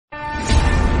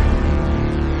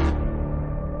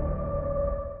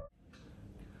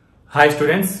Hi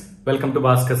students, welcome to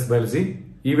Bhaskars Biology.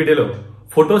 ఈ వీడియోలో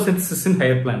photosynthesis in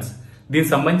hair plants దీనికి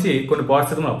సంబంధించి కొన్ని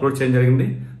పార్ట్స్ మనం అప్లోడ్ చేయడం జరిగింది.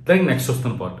 దానికి నెక్స్ట్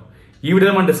వస్తున్న పార్ట్. ఈ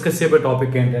వీడియోలో మనం డిస్కస్ చేయబోయే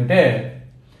టాపిక్ ఏంటంటే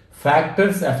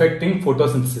ఫ్యాక్టర్స్ ఎఫెక్టింగ్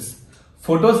ఫోటోసింథసిస్.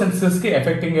 ఫోటోసింథసిస్ కి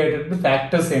ఎఫెక్టింగ్ అయ్యేటటువంటి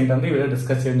ఫ్యాక్టర్స్ ఏంటంటే ఈ వీడియో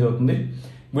డిస్కస్ చేయడం జరుగుతుంది.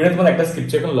 వీడియో మనం ఎక్కడ స్కిప్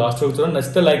చేయకుండా లాస్ట్ వరకు చూడండి.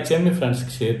 నచ్చితే లైక్ చేయండి, మీ ఫ్రెండ్స్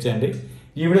కి షేర్ చేయండి.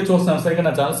 ఈ వీడియో చూస్తున్న సరిగ్గా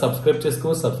నా ఛానల్ సబ్స్క్రైబ్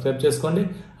చేసుకోండి.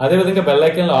 అదేవిధంగా bell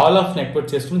icon all of activate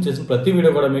చేసుకుని చేసిన ప్రతి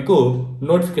వీడియో కూడా మీకు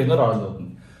నోటిఫికేషన్ రావడం జరుగుతుంది.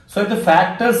 సో అయితే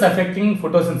ఫ్యాక్టర్స్ ఎఫెక్టింగ్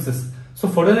ఫోటోసింథసిస్. సో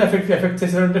ఫోటోని ఎఫెక్ట్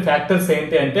చేసేటువంటి ఫ్యాక్టర్స్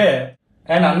ఏంటి అంటే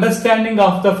an understanding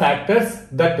of the factors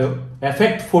that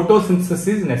affect photosynthesis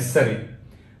is necessary.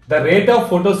 The rate of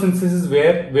photosynthesis is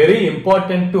very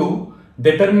important to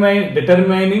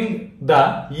determining the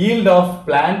yield of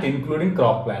plant including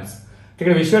crop plants.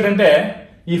 ఇక్కడ విషయం ఏంటంటే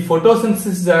ఈ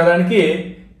photosynthesis జరగడానికి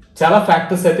చాలా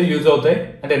ఫ్యాక్టర్స్ అయితే యూజ్ అవుతాయి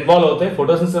అంటే ఇన్వాల్వ్ అవుతాయి.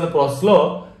 ఫోటోసింథసిస్ అనే ప్రాసెస్ లో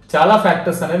చాలా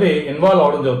ఫ్యాక్టర్స్ అనేవి ఇన్వాల్వ్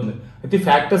అవడం జరుగుతుంది. అయితే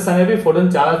ఫ్యాక్టర్స్ అనేవి ఫోటో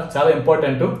చాలా చాలా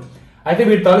ఇంపార్టెంట్. అయితే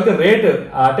వీటి తాలూకు రేట్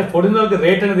అంటే ఫోటోన్ తాలూకు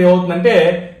రేట్ అనేది ఏమవుతుందంటే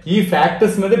ఈ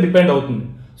ఫ్యాక్టర్స్ మీద డిపెండ్ అవుతుంది.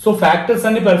 సో ఫ్యాక్టర్స్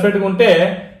అన్ని పర్ఫెక్ట్ గా ఉంటే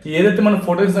ఏదైతే మన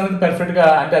ఫోటోస్ అనేది పర్ఫెక్ట్ గా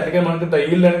అంటే అదిగా మనకి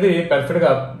ఈల్డ్ అనేది పర్ఫెక్ట్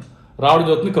గా రావడం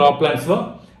జరుగుతుంది క్రాప్ ప్లాంట్స్ లో.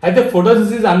 అయితే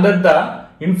photosynthesis under the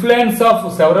influence of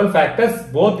several factors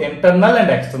both internal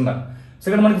and external. So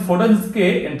ఇక్కడ మనకి ఫోటోసింథసిస్ కి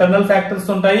ఇంటర్నల్ ఫ్యాక్టర్స్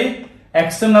ఉంటాయి,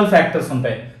 ఎక్స్టర్నల్ ఫ్యాక్టర్స్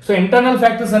ఉంటాయి. సో ఇంటర్నల్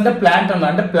ఫ్యాక్టర్స్ అంటే ప్లాంట్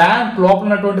అంటే ప్లాంట్ లోపల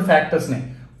ఉన్నటువంటి ఫ్యాక్టర్స్ ని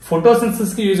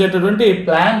ఫోటోసింథసిస్ కి యూజ్ అయ్యేటువంటి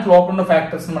ప్లాంట్ లోపల ఉన్న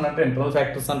ఫ్యాక్టర్స్ మనం అంటే ఇంటర్నల్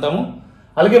ఫ్యాక్టర్స్ అంటాము.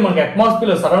 అలాగే మనకి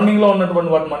అట్మాస్ఫియర్ సరౌండింగ్ లో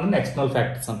ఉన్నటువంటి వాటి మనం ఎక్స్టర్నల్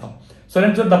ఫ్యాక్టర్స్ అంటాం.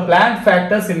 So the plant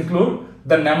factors include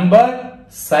the number,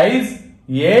 size,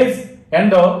 age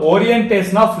and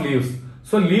orientation of leaves.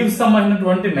 So leaves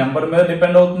సంబంధించినటువంటి నెంబర్ మీద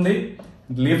డిపెండ్ అవుతుంది,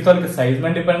 లీవ్స్ తాలూకు సైజ్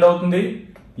మీద డిపెండ్ అవుతుంది,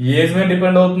 ఏజ్ మీద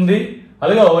డిపెండ్ అవుతుంది,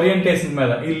 అలాగే ఓరియంటేషన్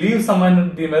మీద ఈ లీవ్స్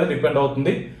సంబంధించిన మీద డిపెండ్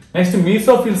అవుతుంది. Next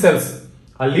mesophyll cells.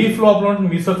 ఆ లీఫ్ లోపల ఉన్న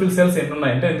మీసోఫిల్ సెల్స్ ఎన్ని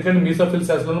ఉన్నాయి అంటే ఎందుకంటే మీసోఫిల్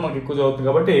సెల్స్ లో మనకి ఎక్కువ చదువుతుంది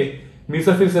కాబట్టి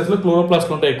మీసోఫిల్ సెల్స్ లో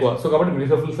క్లోరోప్లాస్ట్ ఉంటాయి ఎక్కువ. సో కాబట్టి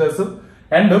మీసోఫిల్ సెల్స్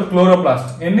అండ్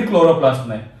క్లోరోప్లాస్ట్ ఎన్ని క్లోరోప్లాస్ట్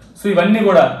ఉన్నాయి. సో ఇవన్నీ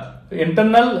కూడా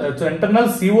ఇంటర్నల్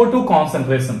CO2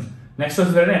 కాన్సన్ట్రేషన్. నెక్స్ట్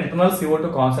వచ్చేది internal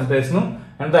CO2 concentration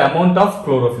and the amount of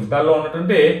chlorophyll. దానిలో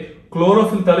ఉన్నటువంటి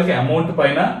క్లోరోఫిల్ తాలూకు అమౌంట్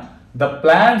పైన the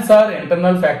plants are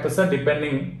internal factors are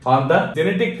depending on the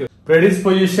genetic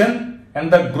predisposition and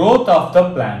the growth of the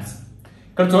plants.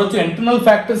 ఇక్కడ చూడొచ్చు internal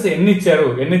factors ఎన్ని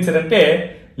ఇచ్చారంటే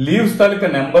leaves తాలూకా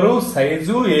number,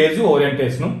 size, age,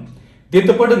 orientation,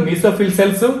 దీంతో పాటు మీసోఫిల్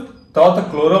సెల్స్, తర్వాత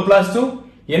క్లోరోప్లాస్ట్,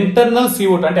 ఇంటర్నల్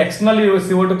CO2 అంటే ఎక్స్టర్నల్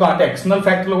CO2 అంటే external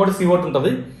factor లో కూడా CO2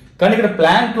 ఉంటుంది. కానీ ఇక్కడ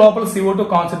ప్లాంట్ లోపల CO2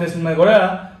 కాన్సన్ట్రేషన్ మీద కూడా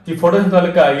ఈ ఫోటోసింథసిస్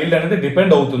తాలూకా ఈల్డ్ అనేది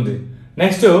డిపెండ్ అవుతుంది.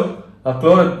 నెక్స్ట్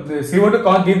CO2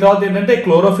 దీని తర్వాత ఏంటంటే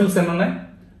క్లోరోఫిల్స్ ఎన్ని ఉన్నాయి,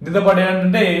 దీంతో పాటు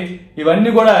ఏంటంటే ఇవన్నీ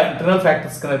కూడా ఇంటర్నల్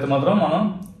ఫ్యాక్టర్స్ కింద అయితే మాత్రం మనం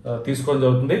తీసుకోవడం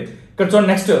జరుగుతుంది. ఇక్కడ చూడండి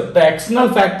next the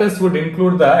external factors would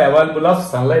include the available of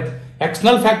sunlight.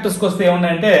 External factors కి వస్తే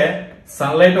ఏమున్నాయంటే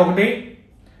సన్లైట్ ఒకటి,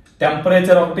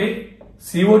 టెంపరేచర్ ఒకటి,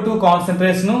 CO2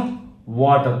 కాన్సన్ట్రేషన్,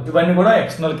 వాటర్, ఇవన్నీ కూడా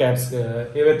ఎక్స్టర్నల్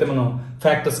ఏవైతే మనం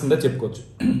ఫ్యాక్టర్స్ కింద చెప్పుకోవచ్చు.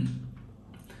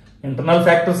 ఇంటర్నల్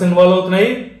ఫ్యాక్టర్స్ ఇన్వాల్వ్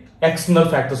అవుతున్నాయి, ఎక్స్టర్నల్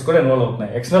ఫ్యాక్టర్స్ కూడా ఇన్వాల్వ్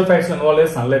అవుతున్నాయి. ఎక్స్టర్నల్ ఫ్యాక్టర్స్ ఇన్వాల్వ్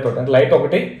అయ్యే సన్లైట్ ఒకటి అంటే లైట్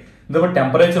ఒకటి, ఇందులో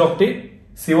టెంపరేచర్ ఒకటి,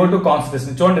 CO2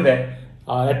 కాన్సన్ట్రేషన్. చూడండి ఇదే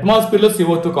అట్మాస్ఫియర్ లో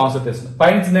CO2 కాన్సన్ట్రేషన్.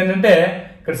 పైన ఏంటంటే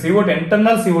ఇక్కడ CO2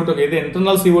 ఇంటర్నల్ CO2 ఇది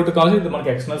ఇంటర్నల్ CO2 కాన్సన్ట్రేషన్, ఇది మనకి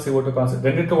ఎక్స్టర్నల్ CO2 కాన్సన్ట్రేషన్,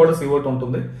 రెండింటిలో కూడా CO2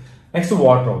 ఉంటుంది. నెక్స్ట్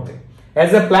వాటర్ ఒకటి.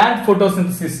 యాజ్ ఎ ప్లాంట్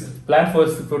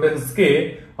ఫోటోసింథసిస్ కి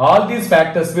all these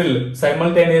factors will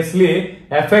simultaneously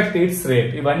effect it's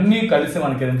rate. ఇవన్నీ కలిసి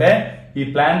మనకి ఏంటంటే ఈ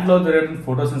ప్లాంట్ లో జరిగే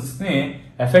ఫోటోసింథసిస్ ని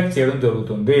ఎఫెక్ట్ చేయడం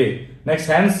జరుగుతుంది. Next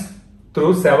hands through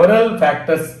several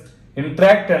factors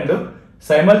interact and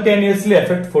simultaneously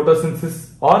effect photosynthesis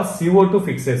are CO2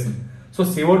 fixation. So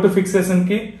CO2 fixation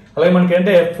కి అలాగే మనకి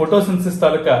అంటే ఫోటోసింథసిస్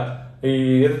తాలూకా ఈ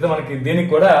ఏదైతే మనకి దీనికి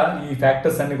కూడా ఈ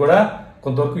ఫ్యాక్టర్స్ అన్ని కూడా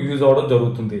కొంతవరకు యూజ్ అవడం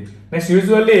జరుగుతుంది. Next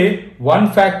usually one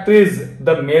factor is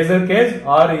the major case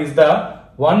or is the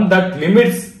one that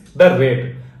limits the rate.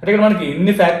 అంటే ఇక్కడ మనకి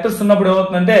ఇన్ని ఫ్యాక్టర్స్ ఉన్నప్పుడు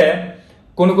ఏమవుతుందంటే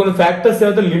కొన్ని ఫ్యాక్టర్స్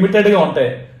ఏవైతే లిమిటెడ్ గా ఉంటాయి.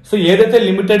 సో ఏదైతే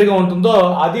లిమిటెడ్ గా ఉంటుందో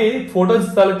అది ఫోటోస్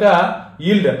తాలూకా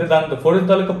ఈల్డ్ అంటే దాని ఫోటోస్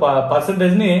తాలూకా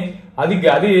పర్సంటేజ్ ని అది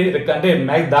అంటే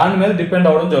దాని మీద డిపెండ్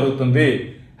అవడం జరుగుతుంది.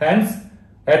 Hence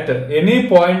at any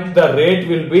point the rate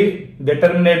will be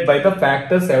determined by the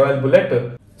factors available at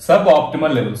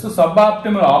suboptimal level. So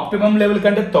optimum level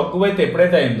కంటే తక్కువైతే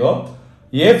ఎప్పుడైతే అయిందో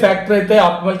ఏ ఫ్యాక్టర్ అయితే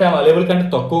ఆప్టిమల్ లెవెల్ కంటే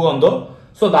తక్కువగా ఉందో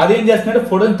సో అది ఏం చేస్తుందంటే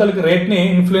ఫోటోస్ తాలూకు రేట్ ని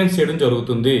ఇన్ఫ్లుయెన్స్ చేయడం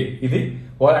జరుగుతుంది. ఇది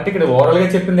అంటే ఇక్కడ ఓవరాల్ గా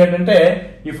చెప్పింది ఏంటంటే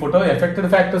ఈ ఫోటో ఎఫెక్టెడ్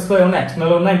ఫ్యాక్టర్స్ లో ఏమైనా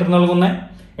ఎక్స్టర్నల్ ఉన్నాయి, ఇంటర్నల్ గా ఉన్నాయి.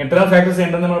 ఇంటర్నల్ ఫ్యాక్టర్స్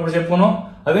ఏంటంటే మనం ఇప్పుడు చెప్పుకున్నాం,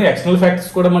 అదే ఎక్స్టర్నల్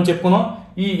ఫ్యాక్టర్స్ కూడా మనం చెప్పుకున్నాం.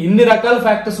 ఈ ఇన్ని రకాల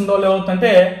ఫ్యాక్టర్స్ ఉండడం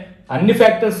ఏమవుతుందంటే అన్ని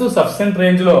ఫ్యాక్టర్స్ సఫిషియెంట్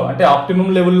రేంజ్ లో అంటే ఆప్టిమం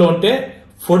లెవెల్లో ఉంటే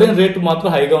ఫోటోన్ రేట్ మాత్రం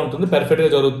హైగా ఉంటుంది, పెర్ఫెక్ట్ గా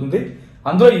జరుగుతుంది.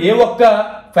 అందులో ఏ ఒక్క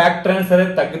ఫ్యాక్టర్ అయినా సరే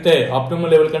తగ్గితే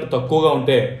ఆప్టిమల్ లెవెల్ కంటే తక్కువగా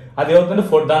ఉంటే అది ఏమవుతుంది,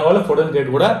 దానివల్ల ఫోటోన్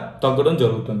రేట్ కూడా తగ్గడం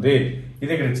జరుగుతుంది.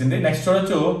 ఇది ఇక్కడ ఇచ్చింది. నెక్స్ట్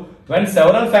చూడొచ్చు, when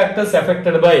several factors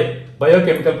affected by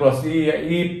biochemical process.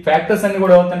 ఈ ఫ్యాక్టర్స్ అన్ని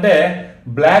కూడా ఏమవుతుంటే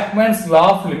బ్లాక్మెన్స్ law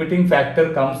of limiting factor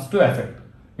comes to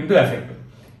effect.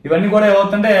 ఇవన్నీ కూడా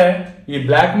ఏమవుతుంటే ఈ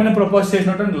బ్లాక్మెన్ ప్రపోజ్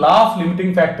చేసినటువంటి లా ఆఫ్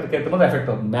లిమిటింగ్ ఫ్యాక్టర్ కి అయితే మాత్రం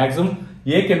ఎఫెక్ట్ అవుతుంది. మాక్సిమం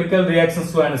ఏ కెమికల్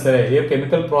రియాక్షన్స్ లో అయినా సరే, ఏ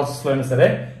కెమికల్ ప్రాసెస్ లో అయినా సరే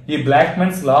ఈ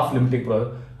బ్లాక్మెన్స్ లా ఆఫ్ లిమిటింగ్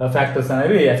ఫ్యాక్టర్స్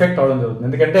అనేవి ఎఫెక్ట్ అవడం జరుగుతుంది.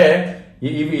 ఎందుకంటే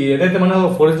ఇవి ఏదైతే మన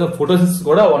ఫోటోసిన్థసిస్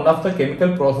కూడా one of the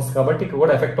chemical process కాబట్టి ఇక్కడ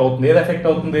కూడా ఎఫెక్ట్ అవుతుంది. ఏది ఎఫెక్ట్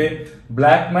అవుతుంది,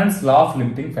 బ్లాక్మెన్స్ లా ఆఫ్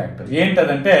లిమిటింగ్ ఫ్యాక్టర్.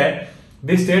 ఏంటంటే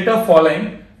the state of following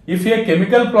if A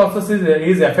chemical process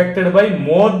is affected by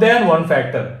more than one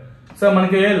factor. So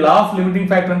మనకి లా ఆఫ్ లిమిటింగ్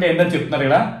ఫ్యాక్టర్ అంటే ఏంటని చెప్తున్నారు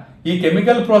ఇక్కడ. ఈ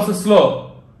కెమికల్ ప్రాసెస్ లో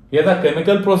ఏదో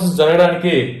కెమికల్ ప్రాసెస్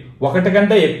జరగడానికి ఒకటి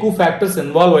కంటే ఎక్కువ ఫ్యాక్టర్స్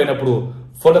ఇన్వాల్వ్ అయినప్పుడు,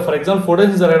 ఫర్ ఎగ్జాంపుల్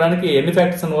ఫోటోసిన్థసిస్ జరగడానికి ఎన్ని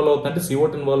ఫ్యాక్టర్స్ ఇన్వాల్వ్ అవుతుందంటే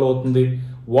CO2 ఇన్వాల్వ్ అవుతుంది,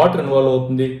 వాటర్ ఇన్వాల్వ్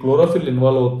అవుతుంది, క్లోరోఫిల్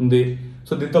ఇన్వాల్వ్ అవుతుంది.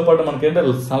 సో దీంతో పాటు మనకి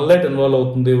ఏంటంటే సన్లైట్ ఇన్వాల్వ్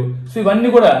అవుతుంది. సో ఇవన్నీ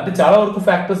కూడా అంటే చాలా వరకు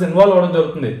ఫ్యాక్టర్స్ ఇన్వాల్వ్ అవడం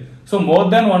జరుగుతుంది. So more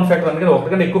than one factor అందుకని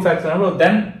ఒకటి కంటే ఎక్కువ ఫ్యాక్టర్స్ అయినప్పుడు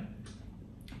then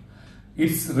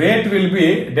it's rate will be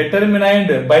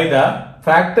డిటర్మినైన్డ్ by the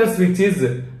factors which is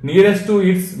nearest to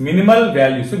it's minimal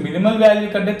value. So minimal value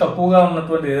కంటే తక్కువగా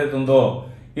ఉన్నటువంటి ఏదైతే ఉందో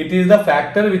it is the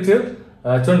factor which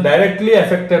directly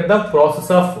affected the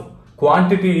process of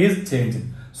quantity is change.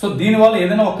 So దీనివల్ల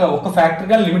ఏదైనా ఒక factor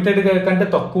గా limited కంటే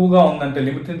తక్కువగా ఉందంటే,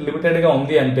 లిమిటెడ్ గా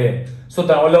ఉంది అంటే, సో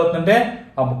దానివల్ల ఏమవుతుందంటే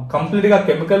కంప్లీట్ గా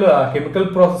కెమికల్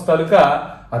ప్రాసెస్ తాలూకా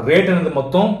రేట్ అనేది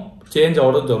మొత్తం చేంజ్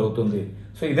అవడం జరుగుతుంది.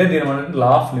 సో ఇదే దీని లా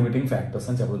ఆఫ్ లిమిటింగ్ ఫ్యాక్టర్స్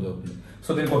అని చెప్పడం జరుగుతుంది. సో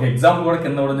దీనికి ఒక ఎగ్జాంపుల్ కూడా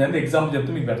కింద ఇవ్వడం జరిగింది. ఎగ్జాంపుల్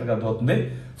చెప్తే మీకు బెటర్ గా అర్థమవుతుంది.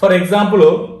 For example,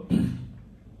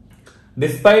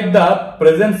 despite the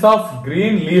presence of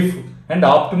green leaf and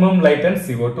optimum light and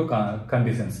CO2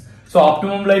 conditions. So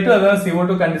optimum light అదే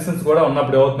CO2 కండిషన్స్ కూడా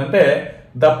ఉన్నప్పుడు ఏమవుతుందంటే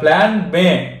the plant may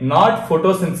not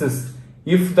photosynthesis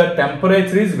if the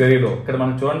temperature is very low. ఇక్కడ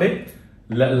మనం చూడండి,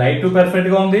 light perfect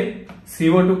గా ఉంది,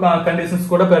 CO2 conditions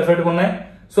కూడా పర్ఫెక్ట్ గా ఉన్నాయి.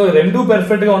 సో రెండు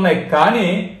పర్ఫెక్ట్ గా ఉన్నాయి, కానీ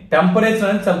టెంపరేచర్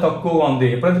అనేది చాలా తక్కువగా ఉంది.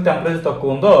 ఎప్పుడైతే టెంపరేచర్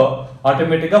తక్కువ ఉందో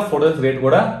ఆటోమేటిక్ గా ఫోటోసిన్థసిస్ రేట్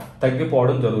కూడా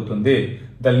తగ్గిపోవడం జరుగుతుంది.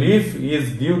 The leaf is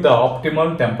give the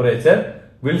optimal temperature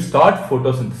will start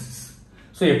photosynthesis.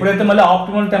 So ఎప్పుడైతే మళ్ళీ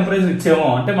ఆప్టిమల్ టెంపరేచర్ ఇచ్చామో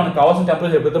అంటే మనకు కావాల్సిన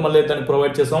టెంపరేచర్ ఎప్పుడైతే మళ్ళీ దాన్ని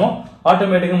ప్రొవైడ్ చేసామో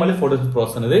ఆటోమేటిక్ గా మళ్ళీ ఫోటోసిన్థసిస్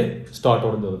ప్రాసెస్ అనేది స్టార్ట్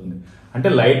అవడం జరుగుతుంది. అంటే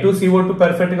లైట్ CO2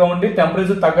 పర్ఫెక్ట్ గా ఉండి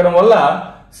టెంపరేచర్ తగ్గడం వల్ల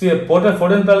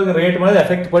ఫోటోసిన్థసిస్ రేట్ అనేది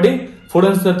ఎఫెక్ట్ పడి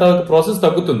ఫోటోసిన్థసిస్ ప్రాసెస్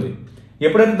తగ్గుతుంది.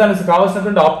 ఎప్పుడైతే దానికి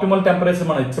కావాల్సినటువంటి ఆప్టిమల్ టెంపరేచర్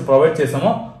మనం ప్రొవైడ్ చేసామో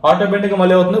ఆటోమేటిక్ గా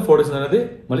మళ్ళీ అవుతుంది ఫోటోసిన్థసిస్ అనేది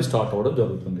మళ్ళీ స్టార్ట్ అవ్వడం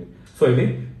జరుగుతుంది. సో ఇది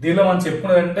దీనిలో మనం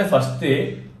చెప్పుకున్నదంటే ఫస్ట్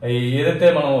ఏదైతే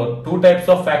మనం 2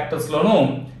 టైప్స్ ఆఫ్ ఫ్యాక్టర్స్ లోను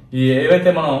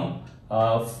ఏవైతే మనం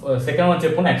సెకండ్ మనం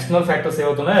చెప్పుకున్న ఎక్స్టర్నల్ ఫ్యాక్టర్స్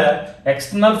ఏవవుతున్నాయో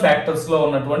ఎక్స్టర్నల్ ఫ్యాక్టర్స్ లో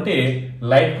ఉన్నటువంటి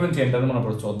లైట్ గురించి ఏంటంటే మనం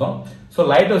ఇప్పుడు చూద్దాం. సో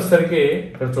లైట్ వచ్చేసరికి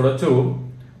ఇక్కడ చూడొచ్చు,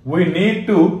 we need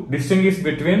to distinguish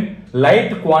between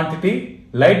light quantity,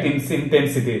 light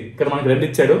intensity. ఇక్కడ మనకి రెండు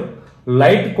ఇచ్చాడు,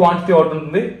 లైట్ క్వాంటిటీ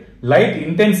అవుతుంది, లైట్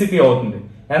ఇంటెన్సిటీ అవుతుంది,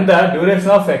 and the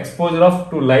duration of exposure off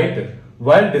to light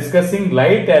while discussing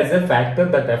light as a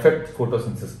factor that effect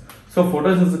photosynthesis. So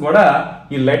photosynthesis కూడా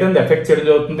ఈ light అనేది effect చేయడం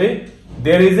జరుగుతుంది.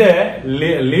 There is a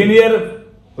linear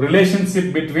relationship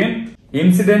between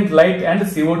incident light and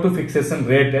CO2 fixation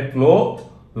rate at low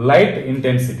light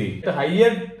intensity. At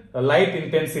higher light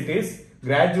intensities,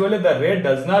 gradually the rate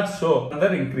does not show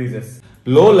further increases.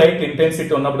 Low light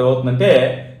intensity ఉన్నప్పుడు ఏమవుతుందంటే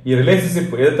ఈ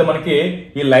relationship ఏదైతే మనకి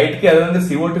ఈ light కి ఏదైతే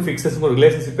CO2 fixation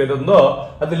relationship ఏదైతే ఉందో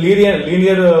అది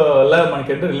లీనియర్ లా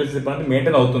మనకి రిలేషన్షిప్ అనేది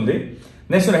మెయింటైన్ అవుతుంది.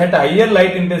 Next at higher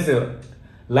light intensity,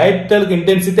 light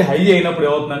intensity high అయినప్పుడు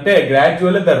ఏమవుతుందంటే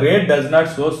gradual the rate does not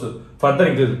shows further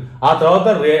increase. ఆ తర్వాత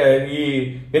ఈ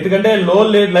ఎందుకంటే లో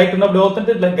లైట్ ఉన్నప్పుడు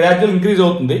ఏమవుతుంటే గ్రాడ్యువల్ ఇంక్రీజ్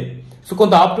అవుతుంది. సో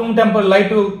కొంత ఆప్టిమమ్ టెంపర్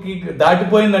లైట్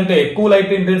దాటిపోయిందంటే ఎక్కువ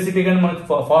లైట్ ఇంటెన్సిటీ కానీ మనకి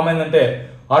ఫామ్ అయిందంటే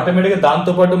ఆటోమేటిక్ గా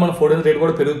దాంతో పాటు మన ఫోటోసిన్థసిస్ రేట్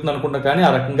కూడా పెరుగుతుంది అనుకుంటాం, కానీ ఆ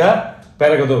రకంగా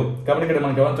పెరగదు. కాబట్టి ఇక్కడ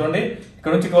మనకి ఏమని చూడండి,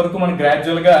 ఇక్కడ నుంచి వరకు మనకి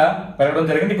గ్రాడ్యువల్ గా పెరగడం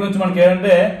జరిగింది. ఇక్కడ నుంచి మనకి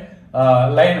ఏంటంటే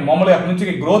లైన్ మామూలుగా అక్కడ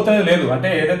నుంచి గ్రోత్ అనేది లేదు, అంటే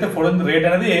ఏదైతే ఫోటోసిన్థసిస్ రేట్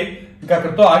అనేది ఇంకా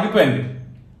అక్కడితో ఆగిపోయింది.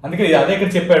 అందుకే అదే ఇక్కడ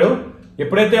చెప్పాడు,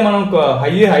 ఎప్పుడైతే మనం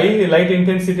హై లైట్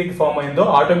ఇంటెన్సిటీకి ఫామ్ అయిందో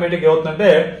ఆటోమేటిక్ ఏమవుతుందంటే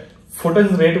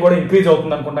ఫోటోసిన్థసిస్ రేట్ కూడా ఇంక్రీజ్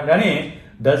అవుతుంది అనుకుంటాం, కానీ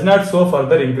does not show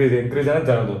further increase అనేది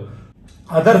జరగదు.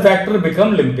 Other factor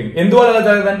become limiting. ఎందువల్ల అలా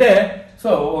జరగదంటే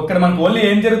సో ఇక్కడ మనకు ఓన్లీ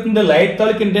ఏం జరుగుతుంది, లైట్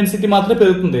తాలూకు ఇంటెన్సిటీ మాత్రమే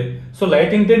పెరుగుతుంది. సో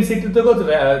లైట్ ఇంటెన్సిటీతో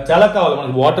చాలా కావాలి,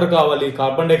 మనకు వాటర్ కావాలి,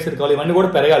 కార్బన్ డైఆక్సైడ్ కావాలి, ఇవన్నీ కూడా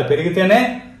పెరగాలి. పెరిగితేనే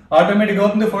ఆటోమేటిక్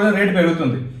అవుతుంది ఫోటోసిన్థసిస్ రేట్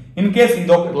పెరుగుతుంది. ఇన్ కేస్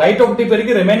ఇది లైట్ ఒకటి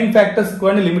పెరిగి రిమైనింగ్ ఫ్యాక్టర్స్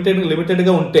లిమిటెడ్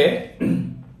గా ఉంటే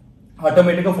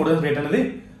ఆటోమేటిక్ గా ఫోటోసిన్థసిస్ రేట్ అనేది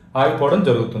ఆగిపోవడం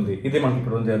జరుగుతుంది. ఇది మనకి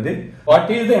ఇక్కడ ఉంది.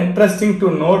 What is the interesting to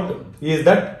note is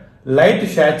that light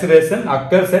saturation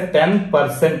occurs at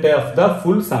 10% of the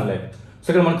full sunlight. So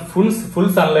ఇక్కడ మనకి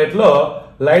ఫుల్ సన్లైట్ లో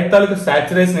లైట్ తాలూకు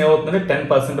సాచురేషన్ ఏమవుతుందంటే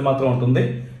 10% మాత్రం ఉంటుంది.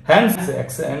 హెన్స్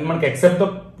మనకి except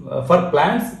for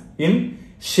plants in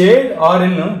shade are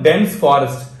in dense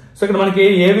forest. So ఇక్కడ మనకి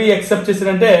ఏవి ఎక్సెప్ట్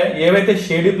చేశారంటే ఏవైతే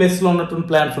షేడీ ప్లేస్ లో ఉన్నటువంటి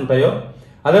ప్లాంట్స్ ఉంటాయో,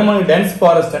 అదే మనకి డెన్స్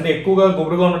ఫారెస్ట్ అంటే ఎక్కువగా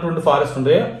గుబురుగా ఉన్నటువంటి ఫారెస్ట్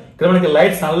ఉంటాయో, ఇక్కడ మనకి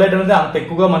లైట్ సన్లైట్ అనేది అంత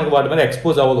ఎక్కువగా మనకి వాటి మీద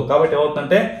ఎక్స్పోజ్ అవ్వదు. కాబట్టి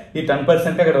ఏమవుతుందంటే ఈ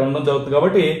 10% అక్కడ ఉండడం జరుగుతుంది.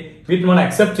 కాబట్టి వీటిని మనం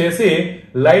అక్సెప్ట్ చేసి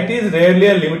light is rarely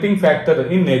limiting factor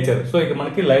in nature. So ఇక్కడ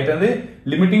మనకి లైట్ అనేది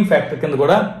లిమిటింగ్ ఫ్యాక్టర్ కింద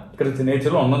కూడా ఇక్కడ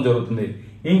నేచర్ లో ఉండడం జరుగుతుంది.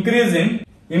 Increase in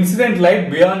incident light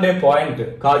beyond a point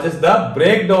causes the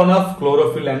break down of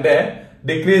chlorophyll and A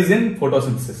decrease in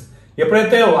photosynthesis.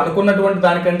 ఎప్పుడైతే అనుకున్నటువంటి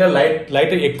దానికంటే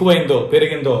లైట్ ఎక్కువైందో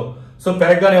పెరిగిందో, సో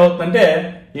పెరగగానే ఏమవుతుందంటే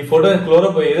ఈ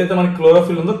ఏదైతే మనకి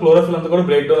క్లోరోఫిల్ ఉందో క్లోరోఫిల్ అంతా కూడా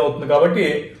బ్రేక్ డౌన్ అవుతుంది. కాబట్టి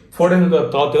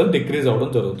ఫోటో డిక్రీజ్ అవ్వడం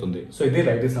జరుగుతుంది. సో ఇది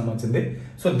లైట్ కి సంబంధించింది.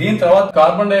 సో దీని తర్వాత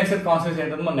కార్బన్ డైఆక్సైడ్ కాన్సన్ట్రేషన్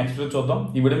ఏంటంటే మనం నెక్స్ట్ వీడియో చూద్దాం.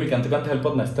 ఈ వీడియో మీకు ఎంతకంత హెల్ప్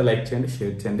అవుతుంది, నచ్చితే లైక్ చేయండి,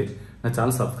 షేర్ చేయండి, నా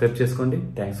ఛానల్ సబ్స్క్రైబ్ చేసుకోండి.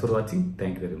 Thanks for watching.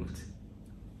 Thank you very much.